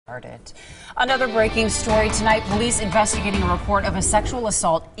Another breaking story tonight. Police investigating a report of a sexual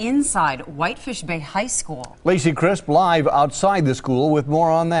assault inside Whitefish Bay High School. Lacey Crisp live outside the school with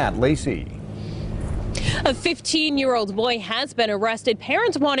more on that. Lacey. A 15-year-old boy has been arrested.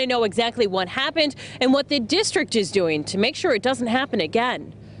 Parents want to know exactly what happened and what the district is doing to make sure it doesn't happen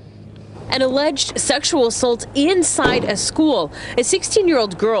again. An alleged sexual assault inside a school. A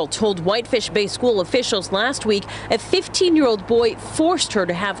 16-year-old girl told Whitefish Bay School officials last week a 15-year-old boy forced her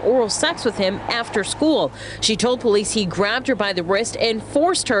to have oral sex with him after school. She told police he grabbed her by the wrist and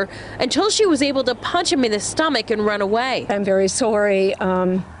forced her until she was able to punch him in the stomach and run away. I'm very sorry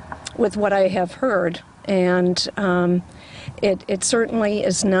with what I have heard, and it certainly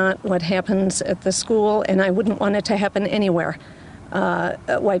is not what happens at the school, and I wouldn't want it to happen anywhere.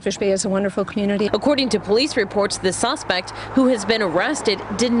 Whitefish Bay is a wonderful community. According to police reports, the suspect, who has been arrested,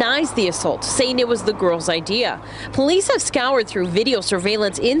 denies the assault, saying it was the girl's idea. Police have scoured through video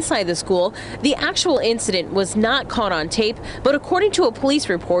surveillance inside the school. The actual incident was not caught on tape, but according to a police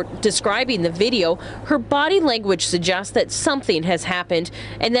report describing the video, her body language suggests that something has happened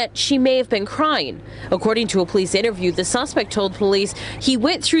and that she may have been crying. According to a police interview, the suspect told police he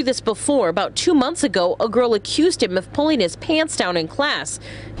went through this before. About 2 months ago, a girl accused him of pulling his pants down in class.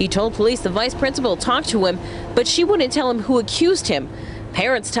 He told police the vice principal talked to him, but she wouldn't tell him who accused him.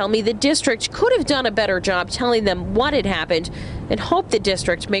 Parents tell me the district could have done a better job telling them what had happened and hope the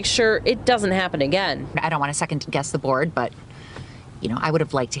district makes sure it doesn't happen again. I don't want to second guess the board, but I would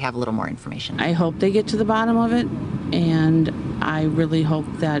have liked to have a little more information. I hope they get to the bottom of it, and I really hope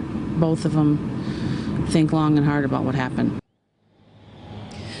that both of them think long and hard about what happened.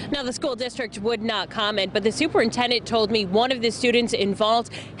 Now, the school district would not comment, but the superintendent told me one of the students involved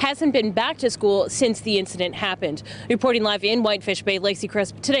hasn't been back to school since the incident happened. Reporting live in Whitefish Bay, Lacey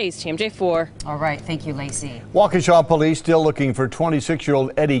Crisp, today's TMJ4. All right, thank you, Lacey. Waukesha police still looking for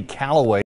 26-year-old Eddie Calloway.